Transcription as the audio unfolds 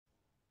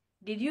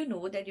Did you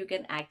know that you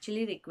can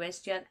actually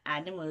request your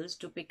animals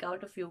to pick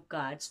out a few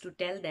cards to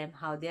tell them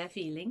how they are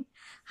feeling?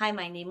 Hi,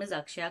 my name is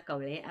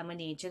Akshaya. I'm a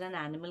nature and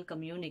animal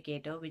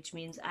communicator, which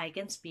means I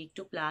can speak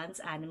to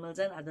plants, animals,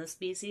 and other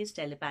species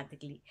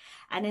telepathically.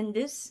 And in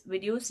this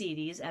video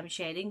series, I'm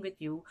sharing with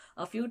you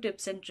a few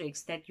tips and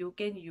tricks that you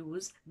can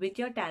use with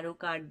your tarot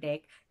card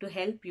deck to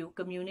help you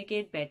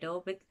communicate better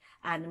with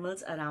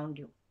animals around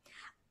you.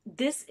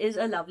 This is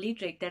a lovely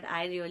trick that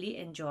I really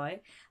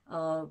enjoy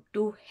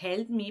to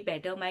help me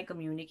better my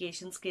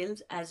communication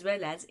skills as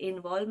well as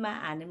involve my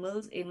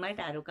animals in my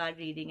tarot card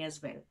reading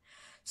as well.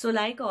 So,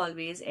 like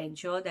always,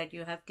 ensure that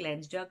you have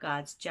cleansed your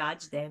cards,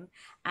 charge them,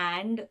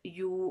 and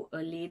you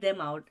lay them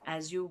out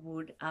as you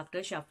would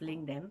after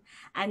shuffling them.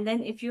 And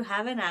then, if you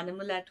have an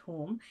animal at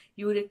home,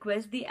 you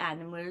request the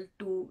animal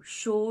to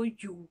show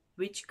you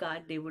which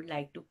card they would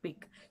like to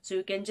pick. So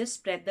you can just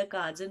spread the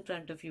cards in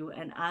front of you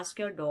and ask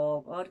your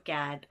dog or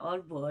cat or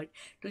bird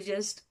to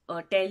just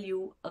tell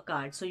you a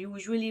card. So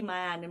usually my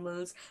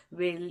animals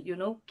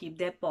will, keep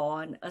their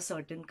paw on a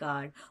certain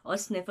card or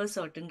sniff a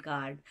certain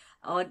card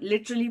or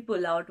literally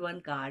pull out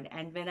one card.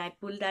 And when I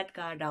pull that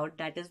card out,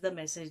 that is the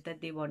message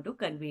that they want to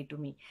convey to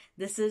me.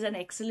 This is an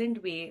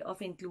excellent way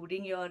of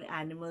including your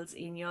animals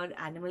in your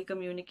animal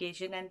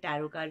communication and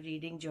tarot card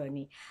reading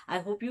journey. I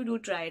hope you do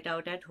try it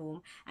out at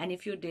home. And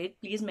if you did,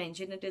 please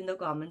mention it in the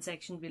comment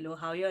section below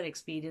how your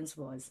experience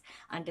was.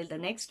 Until the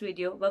next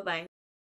video, bye bye.